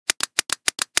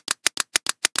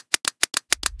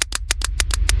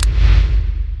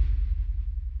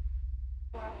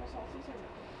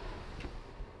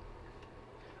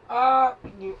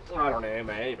morning,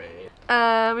 baby.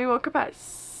 We woke up at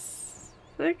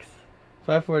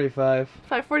 5:45.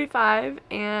 5:45,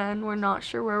 and we're not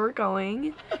sure where we're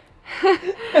going.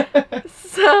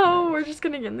 So we're just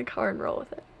gonna get in the car and roll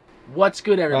with it. What's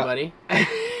good, everybody?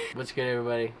 What's good,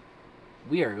 everybody?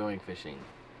 We are going fishing.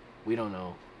 We don't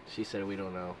know. She said we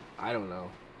don't know. I don't know.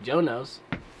 Joe knows.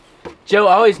 Joe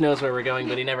always knows where we're going,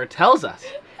 but he never tells us.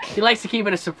 He likes to keep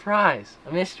it a surprise,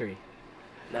 a mystery.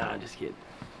 Nah, I'm just kidding.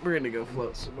 We're gonna go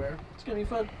float somewhere. It's gonna be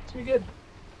fun. It's gonna be good.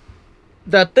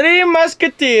 The Three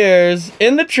Musketeers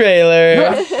in the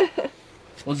trailer.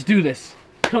 Let's do this.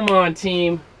 Come on,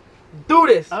 team. Do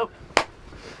this. Oh,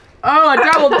 a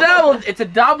double-double. It's a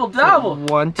double-double.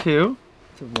 1-2.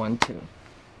 It's a 1-2.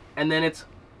 And then it's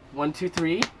 1, 2,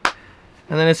 3.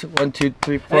 And then it's 1, 2,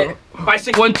 3, 4. 5,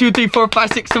 6. 1, 2, 3, 4,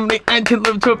 5, 6, 7, 8, 9, 10,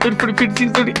 11, 12, 13, 14, 15,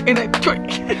 16, 17, 18, 19,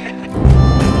 20.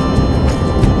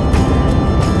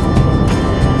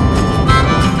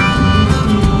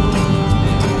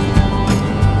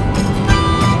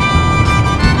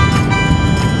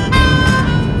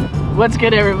 What's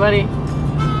good, everybody?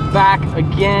 Back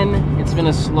again. It's been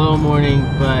a slow morning,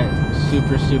 but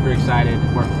super, super excited.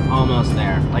 We're almost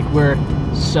there. Like, we're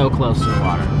so close to the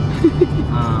water.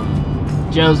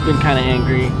 Joe's been kind of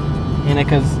angry, and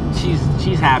because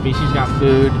she's happy, she's got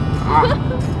food.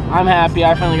 I'm happy.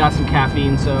 I finally got some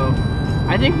caffeine, so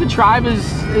I think the tribe is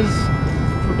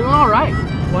we're doing all right.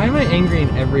 Why am I angry in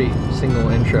every single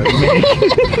intro you make?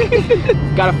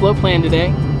 Got a float plan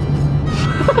today.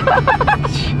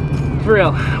 For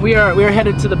real, we are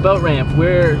headed to the boat ramp.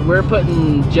 We're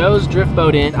putting Joe's drift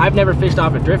boat in. I've never fished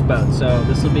off a drift boat, so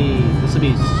this will be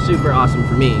super awesome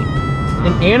for me.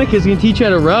 And Annika's gonna teach you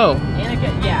how to row. Annika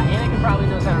probably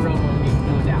knows how to row more than me,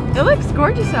 no doubt. It looks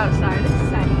gorgeous outside. It's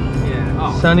sunny. Yeah.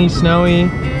 Oh. Sunny, snowy.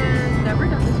 And never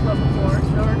done this boat before,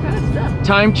 so we're kind of stuck.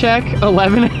 Time check,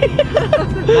 11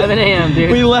 a.m. 11 a.m., dude.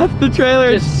 We left the trailer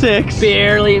at 6.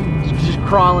 Barely, just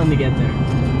crawling to get there.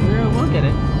 We'll get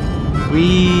it.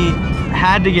 We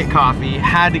had to get coffee,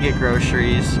 had to get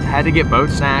groceries, had to get boat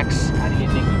snacks,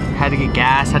 had to get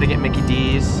gas, had to get Mickey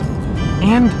D's,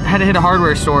 and had to hit a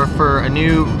hardware store for a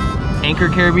new anchor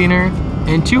carabiner,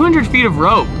 and 200 feet of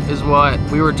rope is what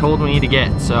we were told we need to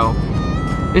get. So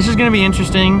this is gonna be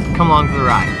interesting. Come along for the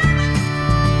ride.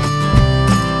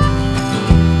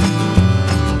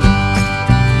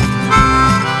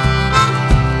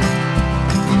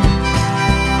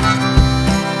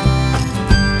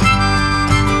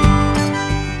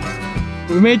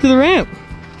 We made it to the ramp.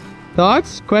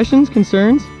 Thoughts, questions,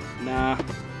 concerns? Nah,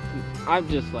 I'm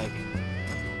just like,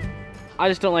 I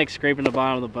just don't like scraping the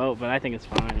bottom of the boat, but I think it's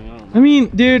fine. I mean,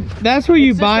 dude, that's where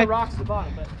you buy. The rocks at the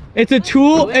bottom, but it's a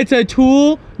tool. It's a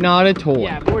tool, not a toy.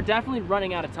 yeah, but we're definitely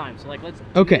running out of time. So like, let's do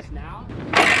okay. this now.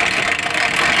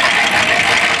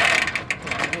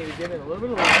 Maybe give it a little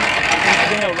bit of room.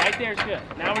 No, right there is good.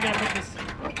 Now we're gonna put this.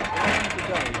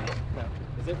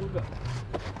 Because it will go.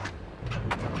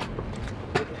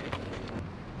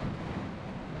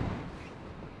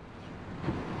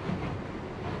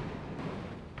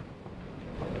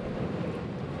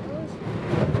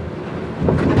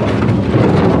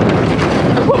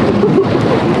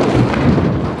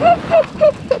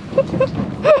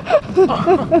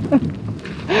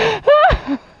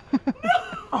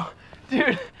 Oh,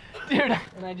 dude, and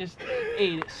I just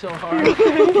ate it so hard.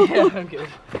 Yeah, I'm good.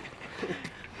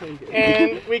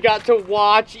 And we got to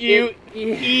watch you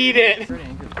eat it.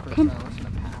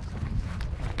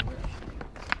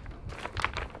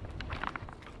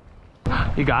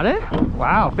 You got it?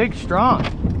 Wow, big, strong.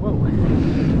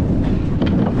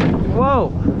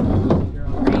 Whoa.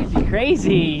 Crazy,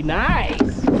 crazy,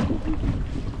 nice.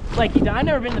 Like, I've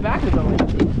never been in the back of the boat.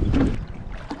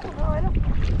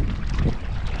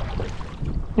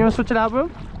 You want to switch it out, boo?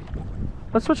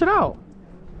 Let's switch it out.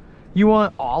 You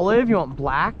want olive? You want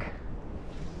black?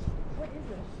 What is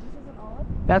this? This is an olive?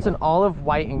 That's an olive,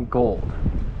 white, and gold.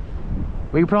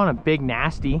 We can put on a big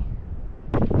nasty.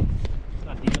 It's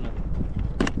not deep enough.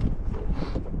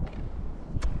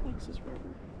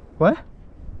 What?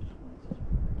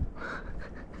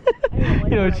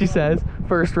 You know what she says?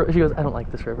 First, she goes, I don't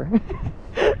like this river.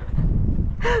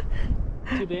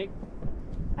 Too big?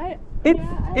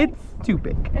 It's too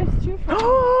big. It's too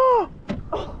froggy.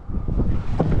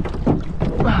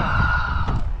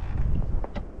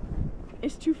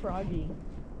 It's too froggy.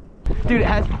 Dude, it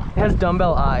has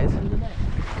dumbbell eyes. Give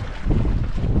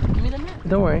me the net.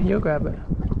 Don't worry, you'll grab it.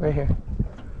 Right here.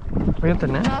 Bring up the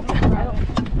net.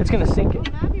 It's gonna sink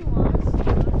it. Abby wants.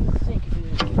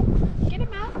 Get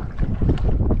him out.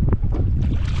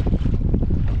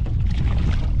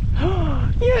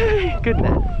 Yay! Good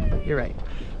net. You're right.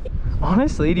 Oh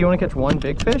Honestly, do you want to catch one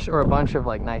big fish or a bunch of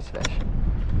like nice fish?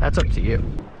 That's up to you.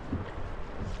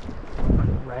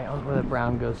 Right on where the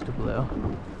brown goes to blue.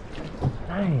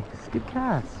 Nice, good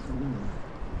cast.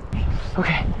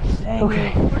 Okay,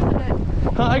 okay.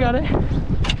 Oh, I got it.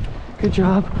 Good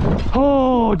job.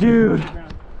 Oh, dude.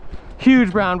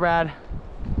 Huge brown, Brad.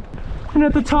 And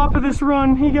at the top of this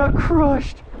run, he got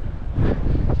crushed. If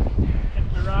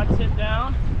the rod tip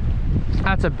down.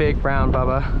 That's a big brown,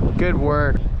 Bubba. Good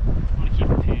work. I'm gonna keep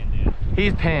it pinned, dude.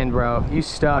 He's pinned, bro. You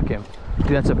stuck him. Dude,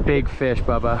 that's a big fish,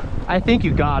 Bubba. I think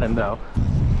you got him, though.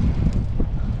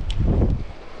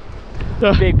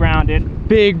 Big brown, dude.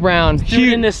 Big brown.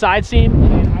 Huge in this side seam.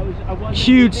 And I wasn't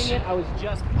huge. It, I was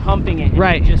just humping it. And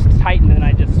right. It just tightened and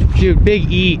I just. Dude,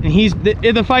 big eat. And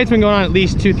the fight's been going on at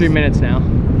least 2-3 minutes now.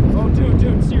 Oh,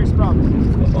 dude, serious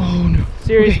problem. Oh no.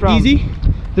 Serious problem. Easy.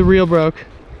 The reel broke.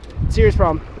 Serious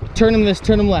problem. Turn him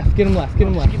turn him left. Get him left. Get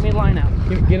him left. Give me a line out.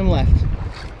 Get him left.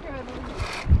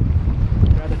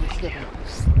 Rather than slipping.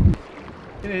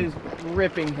 It is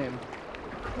ripping him.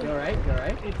 You alright? You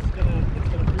alright? It's gonna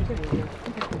freeze it.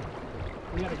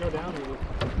 You gotta go down maybe.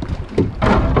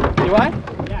 Do I?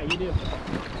 Yeah, you do.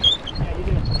 Yeah, you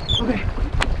do. Okay.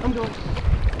 I'm going.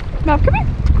 Mav, come here.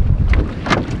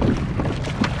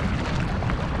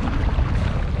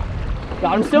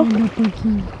 Got him still?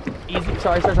 Easy.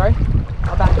 Sorry.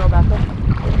 I'll back up.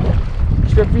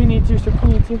 Strip if you need to, strip if you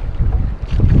need to. Good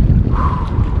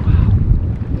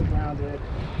ground, dude.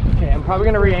 Okay, I'm probably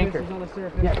gonna re-anchor. On the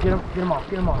surface. Yeah, get him off.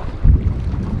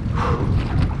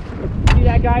 See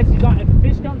that, guys? If a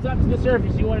fish comes up to the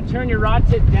surface, you want to turn your rod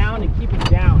tip down and keep it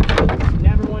down. You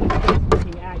never want his face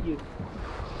looking at you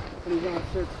when he's on the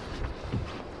surface.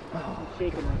 I'm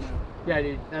shaking right now. Yeah,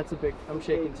 dude, that's a big. I'm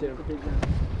shaking too.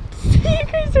 You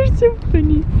guys are so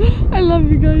funny. I love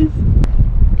you guys.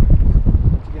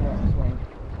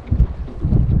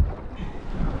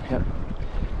 Yep.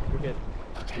 We're good.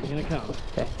 He's gonna come.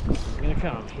 Okay. He's gonna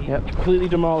come. He Yep. completely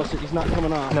demolished it. He's not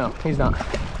coming off. No, he's not.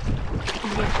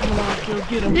 He's not coming off. Go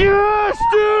get him. Yes,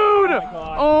 dude!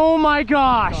 Oh my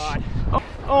God.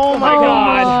 Oh my god! Oh my God.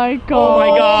 Oh my god. Oh my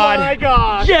god! Oh my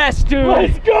god! Yes, dude.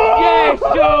 Let's go! Yes,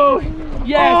 dude.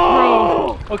 Yes,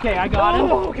 Oh! bro. Okay, I got him.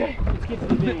 Oh, okay. Let's get to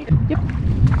the bank. Yep.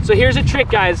 So here's a trick,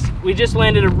 guys. We just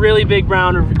landed a really big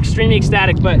brown. We're extremely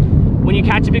ecstatic, but when you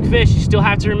catch a big fish, you still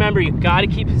have to remember you got to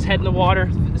keep his head in the water.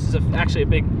 This is actually a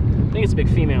big, I think it's a big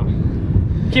female.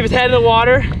 Keep his head in the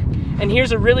water. And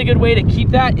here's a really good way to keep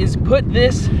that is put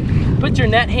your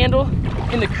net handle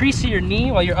in the crease of your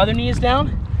knee while your other knee is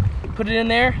down. Put it in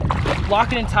there,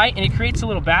 lock it in tight, and it creates a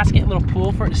little basket, a little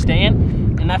pool for it to stay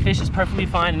in. And that fish is perfectly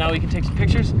fine. And now we can take some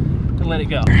pictures and let it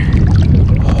go.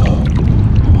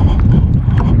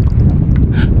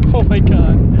 Oh my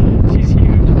God, she's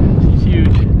huge, she's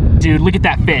huge. Dude, look at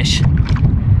that fish.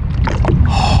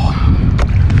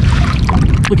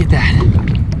 Look at that.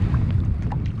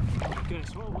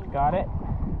 Got it?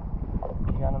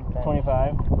 Got him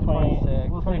 25, 26.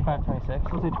 We'll 25, 26.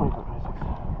 We'll say 25, 26.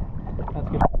 That's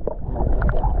good.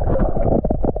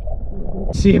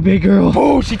 See a big girl.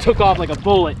 Oh, she took off like a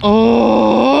bullet.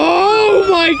 Oh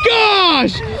my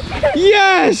gosh!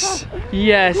 Yes!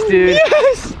 Yes, dude.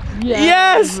 Yes!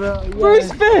 Yes! Bro, yes.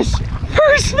 First fish!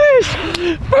 First fish!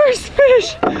 First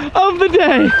fish of the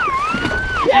day!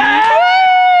 Yeah!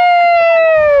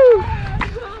 Woo!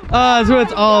 That's what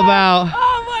it's all about.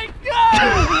 Oh my God! Oh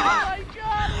my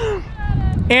God!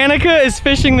 Annika is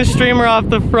fishing the streamer off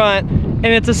the front, and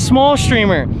it's a small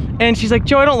streamer. And she's like,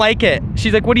 Joe, I don't like it.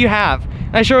 She's like, what do you have?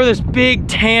 And I show her this big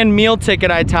tan meal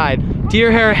ticket I tied.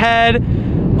 Deer hair head.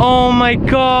 Oh my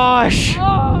gosh.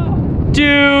 Oh,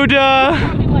 Dude,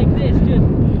 like this, just.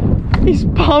 he's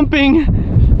pumping.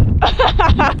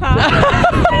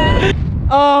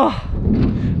 Oh,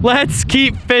 let's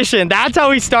keep fishing. That's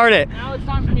how we start it. Now it's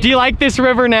time for me. Do you like this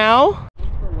river now?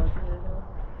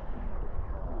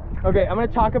 Okay, I'm gonna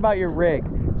talk about your rig.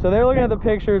 So they're looking at the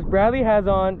pictures. Bradley has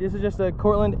on, this is just a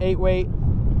Cortland 8-weight.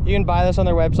 You can buy this on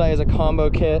their website as a combo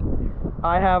kit.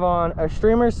 I have on a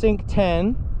streamer sink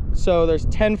 10. So there's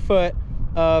 10 foot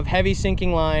of heavy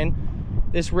sinking line.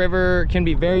 This river can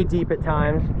be very deep at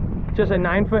times. Just a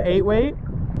 9-foot 8-weight.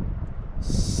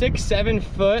 6-7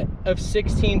 foot of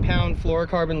 16-pound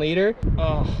fluorocarbon leader.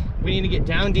 Oh, we need to get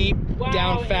down deep,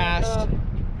 down fast.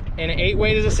 And an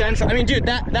 8-weight is essential. I mean, dude,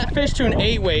 that fish to an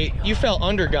 8-weight, you fell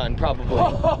undergun probably.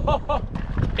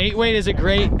 8-weight is a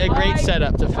great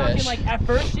setup to fish. Like at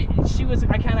first she was,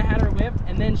 I kind of had her whipped,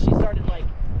 and then she started like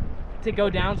to go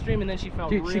downstream, and then she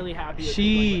felt really happy.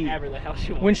 Like, whatever the hell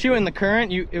she wanted. When she went in the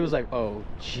current, it was like, oh,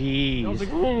 jeez. I was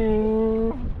like,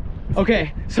 ooh.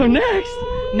 Okay, so next,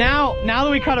 now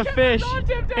that we caught a fish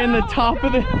in the top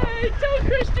of the... Tell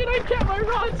Christian I kept my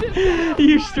rods in.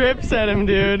 You strip set him,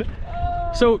 dude.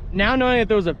 So now knowing that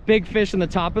there was a big fish in the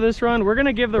top of this run, we're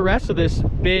gonna give the rest of this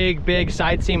big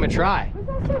side seam a try.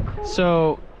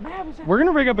 So we're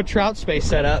gonna rig up a trout space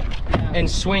setup and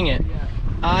swing it.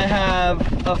 I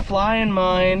have a fly in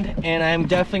mind, and I'm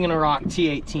definitely gonna rock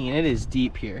T18. It is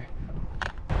deep here.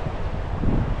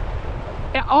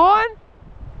 Yeah, on?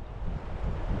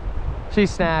 She's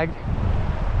snagged.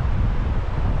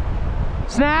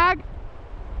 Snag?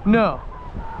 No.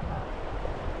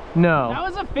 No. That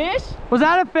was a fish? Was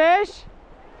that a fish?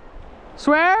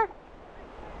 Swear?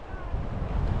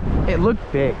 It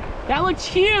looked big. That looks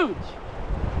huge.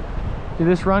 Dude,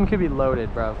 this run could be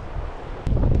loaded, bro.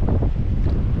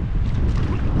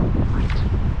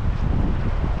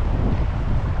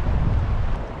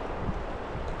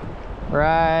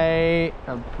 Right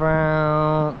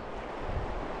about...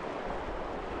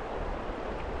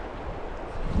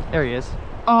 There he is.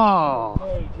 Oh.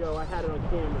 Hey, Joe, I had it on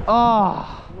camera.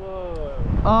 Oh.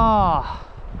 Whoa. Oh.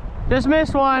 Just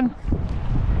missed one.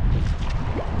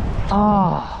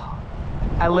 Oh.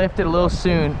 I lifted a little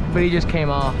soon, but he just came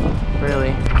off.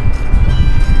 Really.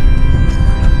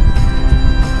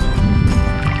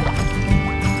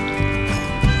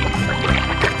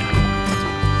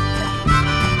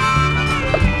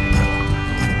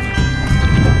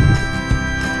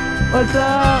 What's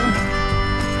up?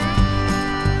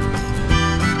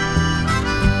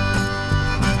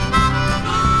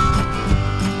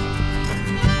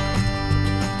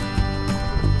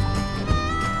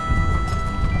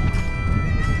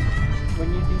 When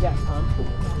you do that pump,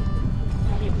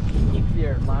 keep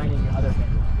your line in your other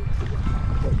hand.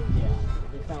 Yeah,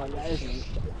 it sounds like that is neat.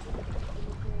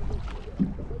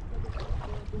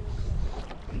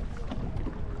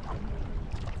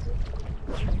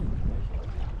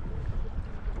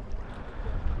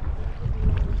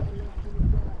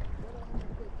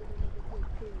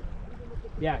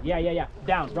 Yeah.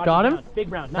 Down. Roger, Got him? down. Big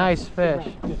brown. Nice fish.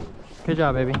 Big brown. Good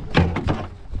job, baby.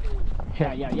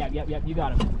 Yeah. You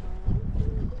got him.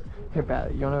 Here,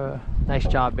 Pat, you want a nice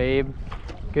job, babe.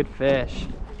 Good fish.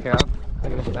 Here, I'll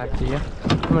give this back to you.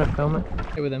 I'm gonna film it.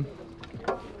 Hey with him.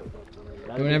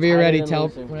 Whenever you're ready, tell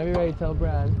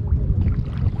Brad.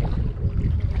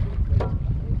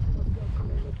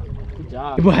 Good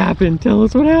job. What happened? Tell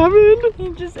us what happened.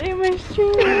 He just ate my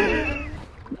string.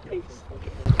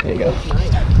 There you go.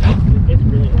 It's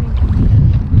really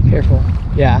nice. Careful.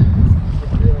 Yeah.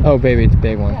 Oh, baby, it's a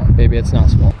big one. Baby, it's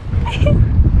not small.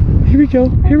 Here we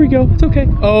go. It's okay.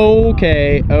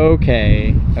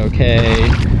 Okay.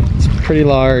 It's pretty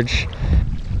large.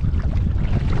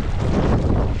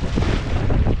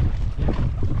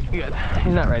 Good.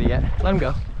 He's not ready yet. Let him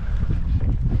go.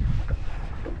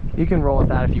 You can roll with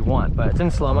that if you want, but it's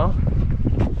in slow-mo.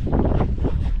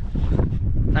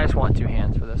 I just want 2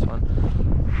 hands for this one.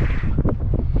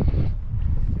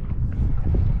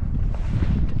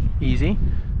 Easy.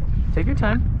 Take your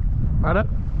time. Rod up.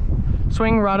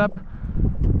 Swing, rod up.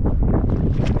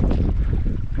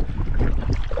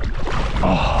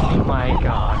 Oh my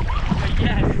god.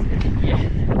 Yes.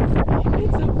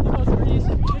 It's the most prettiest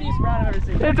brown I've ever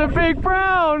seen. It's a big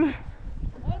brown.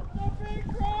 That's a big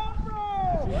brown,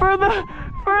 bro. For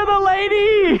the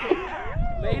lady.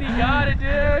 Lady got it,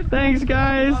 dude. Thanks,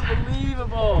 guys.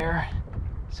 Unbelievable.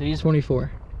 So he's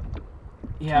 24.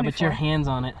 Yeah, 24. But your hand's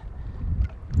on it.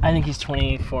 I think he's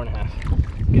 24 and a half.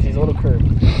 Because he's a little curved.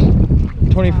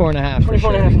 24 and a half.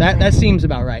 24 and a half. That seems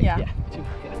about right. Yeah.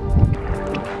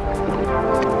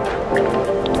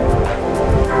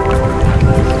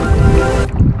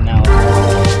 Now.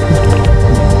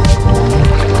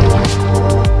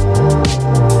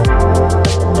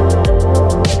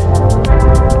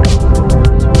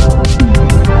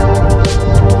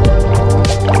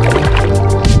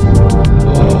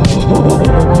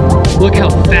 Look how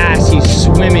fast he's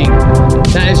swimming.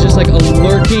 That is just like a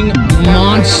lurking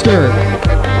monster.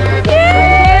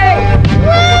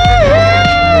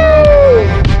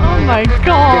 Oh my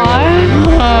god.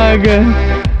 Hug.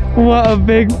 What a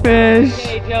big fish.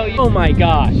 Hey, Joe, oh my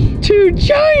gosh. 2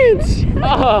 giants.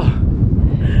 Oh.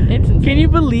 It's insane. Can you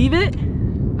believe it?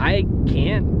 I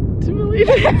can't believe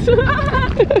it.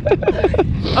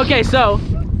 Okay, so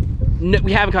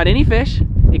we haven't caught any fish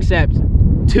except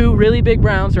 2 really big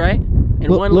browns, right? And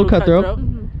one little cutthroat.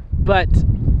 But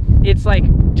it's like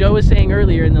Joe was saying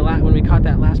earlier in the when we caught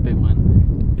that last big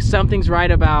one. Something's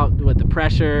right about what the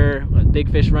pressure, what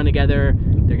big fish run together.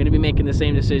 They're gonna be making the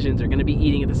same decisions. They're gonna be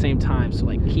eating at the same time. So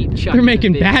like keep chucking. They're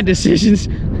making bad decisions.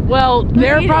 Well,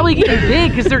 they're probably getting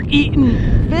big because they're eating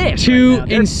fish. Two right now.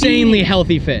 They're insanely feeding.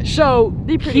 healthy fish. So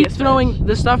The keep prettiest throwing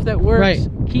the stuff that works. Right.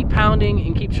 Keep pounding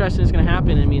and keep trusting it's gonna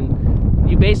happen. I mean,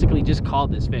 you basically just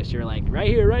called this fish. You're like, right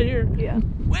here, right here. Yeah.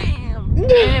 Wham!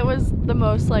 And it was the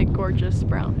most like gorgeous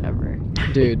brown ever.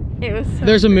 Dude, It was so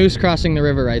there's a moose crossing the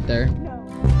river right there.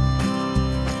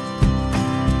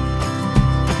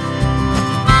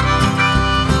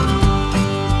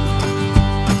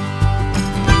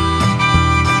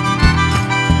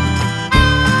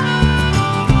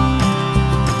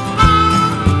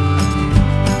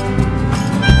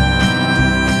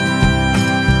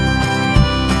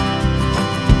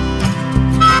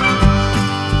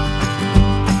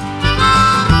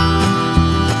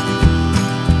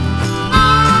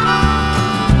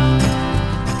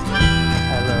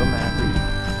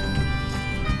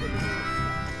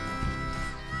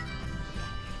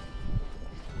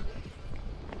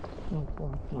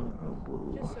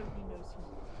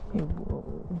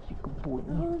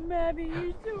 Oh, Mabby,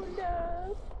 you're so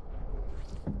nice.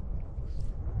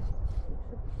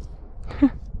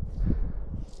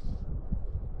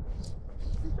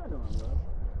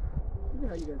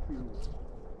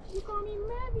 You call me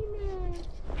Mabby Man.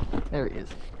 There he is.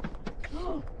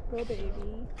 Go, baby.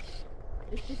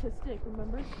 It's just a stick,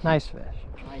 remember? Nice fish.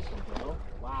 Nice, bro.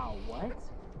 Wow, what?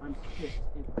 I'm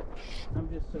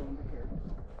just so unprepared.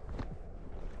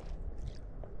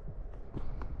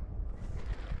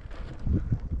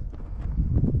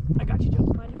 I got you, Joe.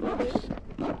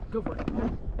 Go for it.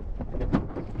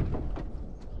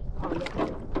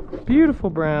 Beautiful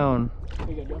brown. Here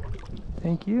you go, Joe.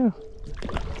 Thank you.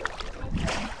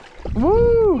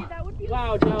 Woo!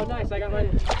 Wow, Joe, nice. I got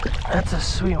mine. That's a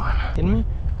sweet one. Kidding me?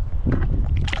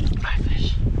 Bye,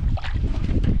 fish.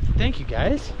 Thank you,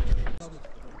 guys.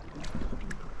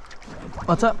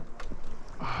 What's up?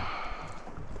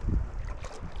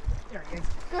 There he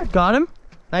is. Got him?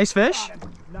 Nice fish? Got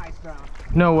him. Nice brown.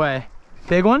 No way.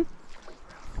 Big one?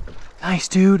 Nice,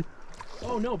 dude.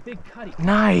 Oh no, big cutty.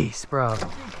 Nice, bro.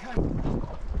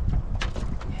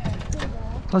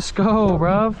 Let's go,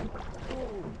 bruv.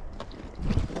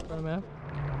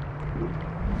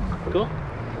 Cool.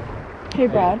 Hey,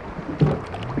 Brad.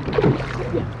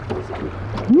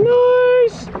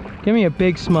 Nice! Give me a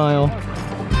big smile.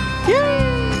 Yeah!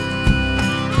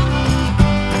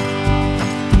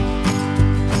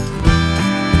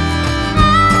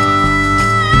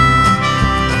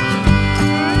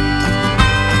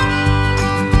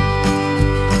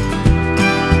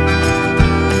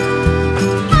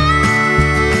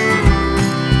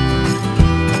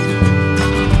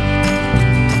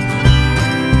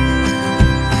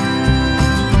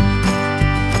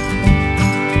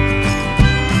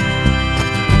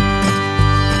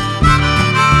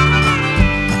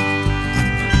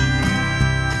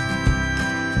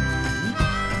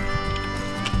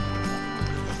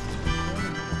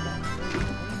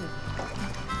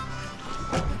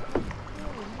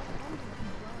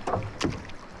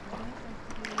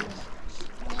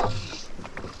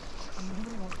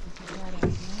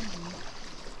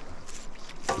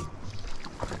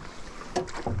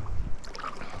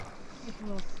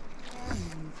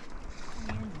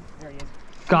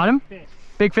 Got him? Fish.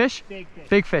 Big fish? Big fish.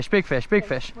 Big fish, big fish, big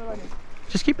fish.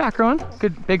 Just keep back rowing.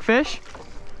 Good, big fish.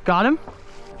 Got him?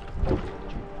 Do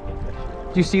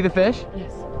you see the fish? Yes.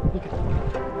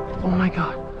 Oh my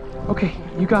God. Okay,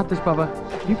 you got this, Bubba.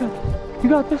 You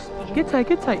got this. Get tight,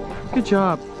 get tight. Good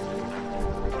job.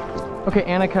 Okay,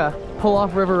 Annika, pull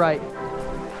off river right.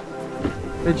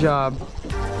 Good job.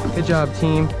 Good job,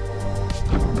 team.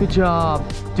 Good job.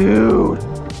 Dude,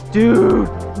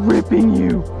 ripping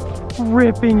you.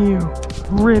 Ripping you.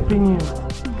 Ripping you.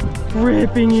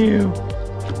 Ripping you.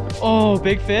 Oh,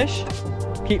 big fish.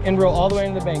 Keep and roll all the way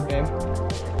into the bank, babe.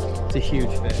 It's a huge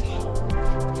fish.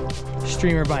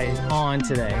 Streamer bite is on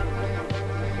today.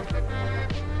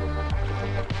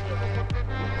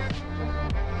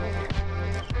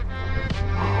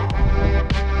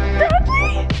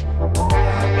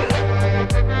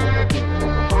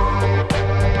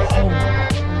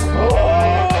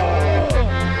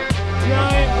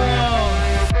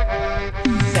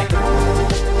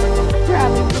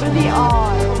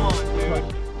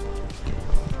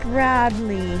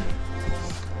 Bradley.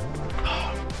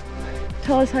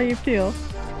 Tell us how you feel.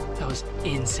 That was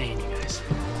insane, you guys.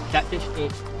 That fish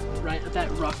ate right at that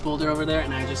rock boulder over there,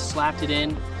 and I just slapped it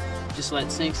in, just let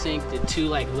it sink, did two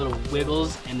like little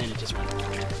wiggles, and then it just went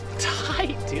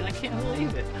tight, dude. I can't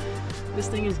believe it. This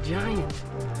thing is giant.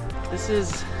 This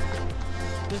is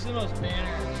the most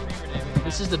banner streamer day.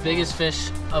 This is the biggest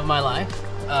fish of my life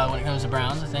when it comes to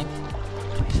browns, I think.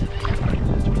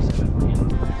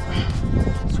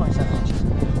 27 inches.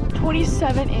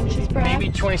 27 inches, bro. Maybe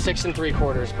 26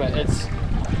 3/4, but it's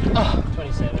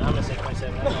 27. I'm gonna say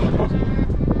 27.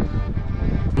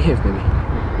 Behave, baby.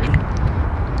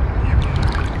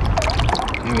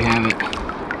 There we have it.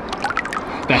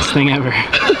 Best thing ever.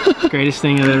 Greatest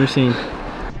thing I've ever seen.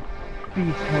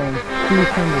 Please come. Please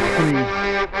come to 3.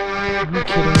 Are you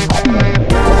kidding me?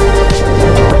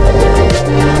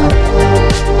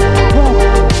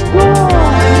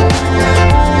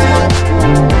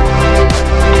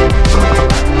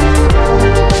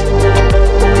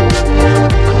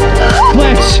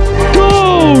 Let's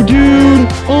go, dude!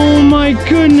 Oh my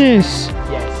goodness!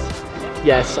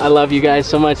 Yes, I love you guys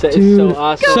so much. That is so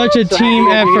awesome. Such a team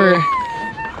effort.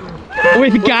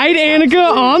 With Guide Annika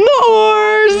on the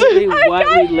oars! Literally what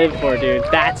we live for, dude.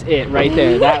 That's it right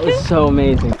there. That was so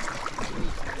amazing.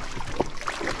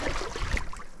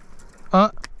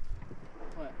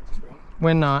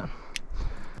 When not.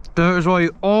 That is why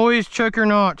you always check your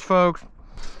knots, folks.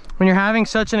 When you're having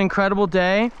such an incredible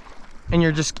day and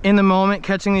you're just in the moment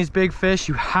catching these big fish,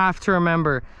 you have to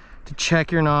remember to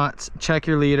check your knots, check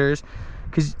your leaders,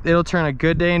 because it'll turn a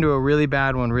good day into a really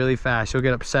bad one really fast. You'll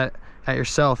get upset at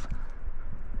yourself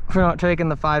for not taking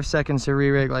the 5 seconds to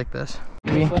re-rig like this.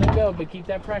 Just let it go, but keep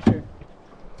that pressure.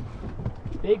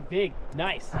 Big,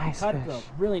 nice cutthroat.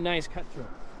 Really nice cutthroat.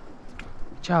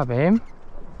 Good job, babe.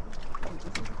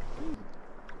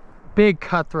 Big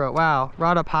cutthroat. Wow.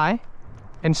 Rod up high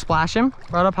and splash him.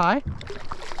 Rod up high.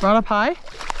 Rod up high.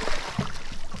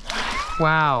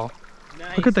 Wow.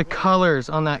 Nice. Look at the colors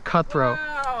on that cutthroat.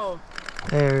 Wow.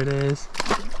 There it is.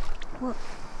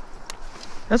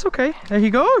 That's okay. There he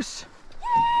goes.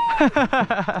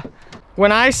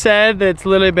 When I said that it's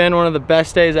literally been one of the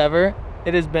best days ever,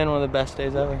 it has been one of the best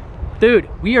days ever. Dude,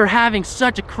 we are having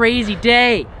such a crazy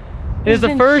day. It is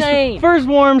the first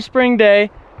warm spring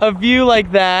day. A view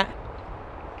like that.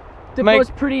 The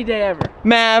most pretty day ever.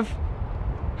 Mav.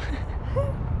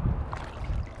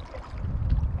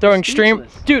 Throwing stream.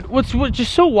 Dude, what's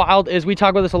just so wild is we talk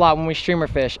about this a lot when we streamer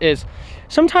fish is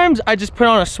sometimes I just put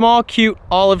on a small cute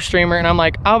olive streamer and I'm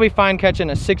like, I'll be fine catching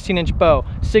a 16-inch bow,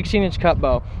 16-inch cut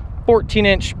bow,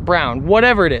 14-inch brown,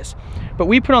 whatever it is. But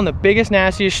we put on the biggest,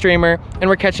 nastiest streamer and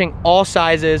we're catching all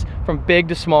sizes from big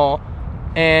to small.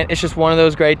 And it's just one of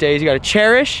those great days you gotta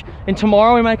cherish. And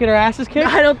tomorrow we might get our asses kicked.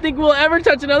 I don't think we'll ever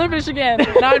touch another fish again.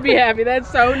 And I'd be happy. That's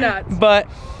so nuts. But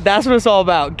that's what it's all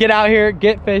about. Get out here,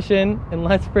 get fishing, and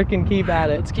let's freaking keep at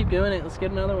it. Let's keep doing it. Let's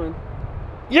get another one.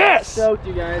 Yes! Stoked,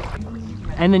 you guys.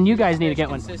 And then you guys need to get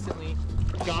one. Consistently.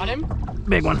 Got him?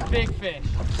 Big one. Big fish.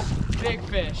 Big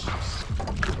fish.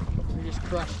 We just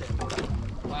crushed it.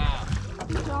 Wow.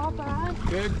 It's all bad.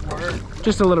 Good work.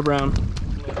 Just a little brown.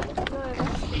 Good.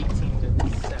 18 to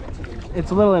 17 years.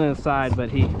 It's a little in his side, but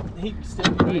he He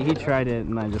tried it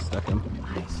and I just stuck him.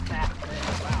 Nice fat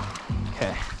fish. Wow.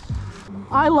 Okay.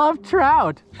 I love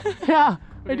trout. Yeah,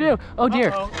 I do. Oh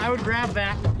dear. Uh-oh, I would grab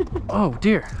that. Oh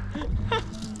dear.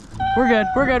 We're good.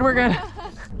 We're good. We're good. Is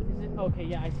it okay?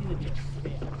 Yeah, I see the deer.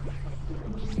 Yeah.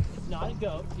 It's not a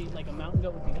goat. See, like a mountain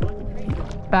goat would be not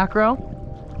crazy. Back row.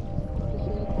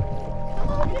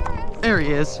 There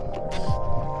he is.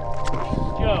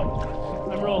 Joe,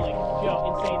 I'm rolling.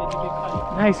 Joe, insane. It's a big cutty.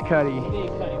 Nice cutty.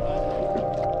 Big cutty, bud.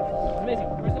 Amazing.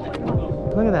 Where's the next one?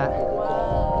 Look at that.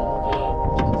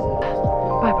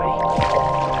 Bye, buddy.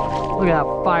 Look at how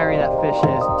fiery that fish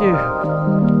is. Dude.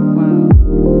 Wow.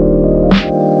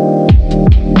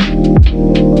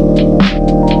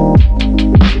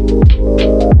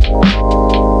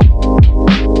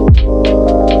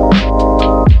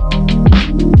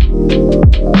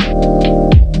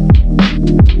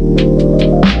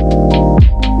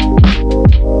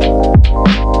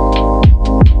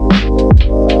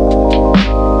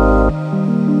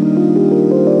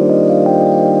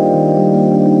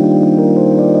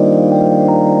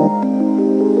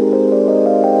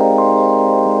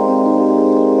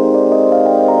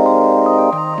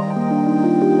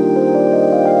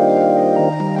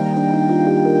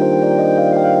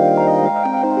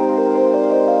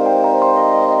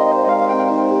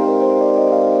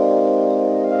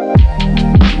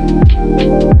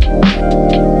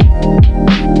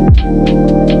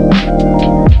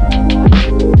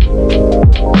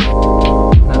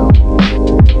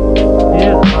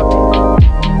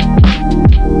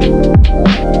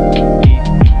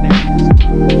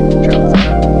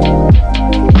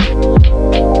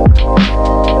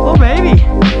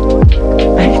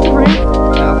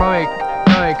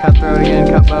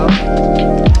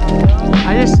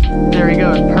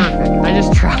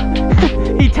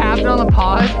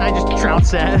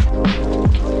 set.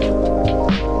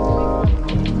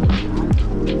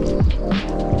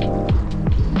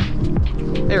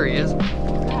 There he is.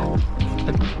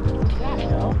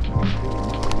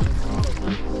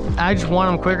 I just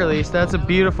want him quick release. That's a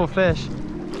beautiful fish.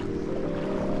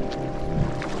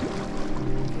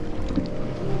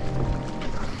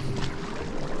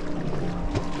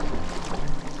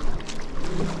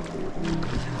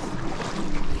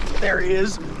 There he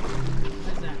is.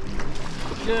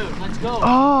 Dude, let's go.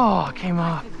 Oh, came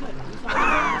off.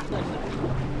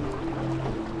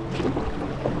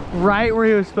 Right where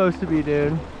he was supposed to be,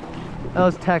 dude. That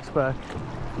was textbook.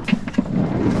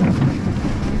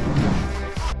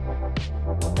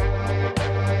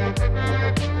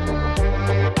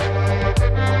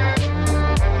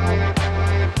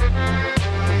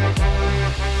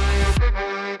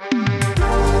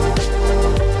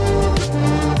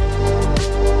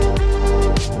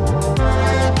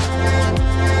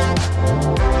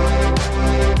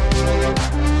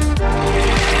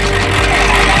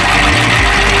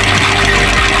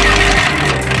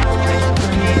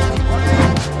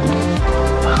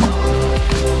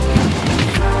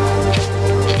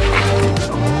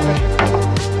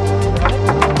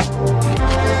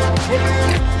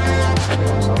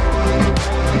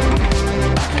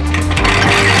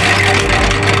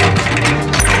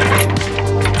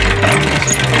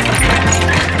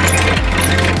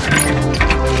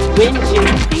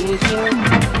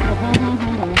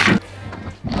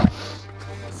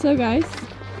 So guys,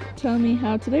 tell me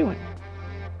how today went.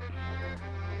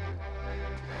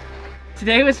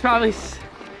 Today was probably so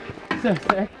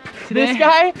sick. This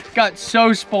guy got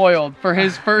so spoiled for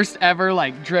his first ever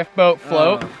like drift boat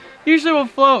float. Usually we'll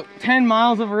float 10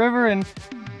 miles of a river and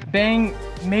bang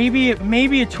maybe a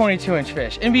 22-inch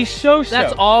fish and be so stoked.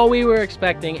 That's all we were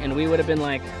expecting, and we would have been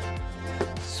like,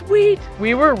 sweet.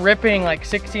 We were ripping like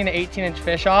 16 to 18-inch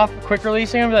fish off, quick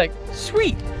releasing them, be like,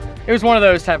 sweet. It was one of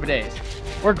those type of days.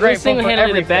 We're grateful for single-handedly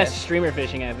every the best fish. streamer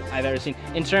fishing I've ever seen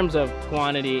in terms of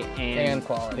quantity and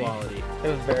quality. It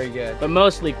was very good. But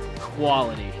mostly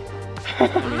quality.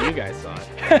 I mean, you guys saw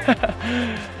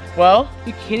it. Well,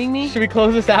 you kidding me? Should we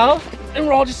close this out? And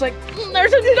we're all just like,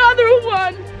 there's another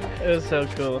one. It was so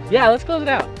cool. Yeah, let's close it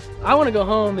out. I want to go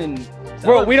home and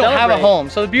Well, we don't have a home.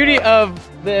 So the beauty of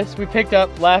this, we picked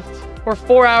up, left. We're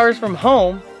 4 hours from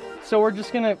home. So we're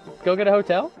just gonna go get a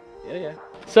hotel. Yeah.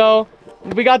 So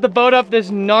we got the boat up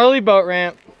this gnarly boat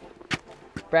ramp.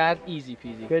 Brad, Easy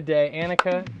peasy. good day.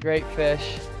 Annika, great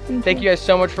fish. Thank you guys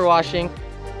so much for watching.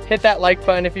 Hit that like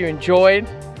button if you enjoyed.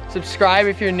 Subscribe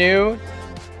if you're new.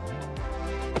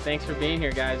 Thanks for being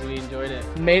here, guys. We enjoyed it.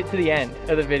 Made it to the end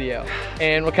of the video.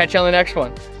 And we'll catch you on the next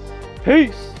one.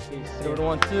 Peace. Peace. Go to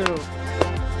 1, 2.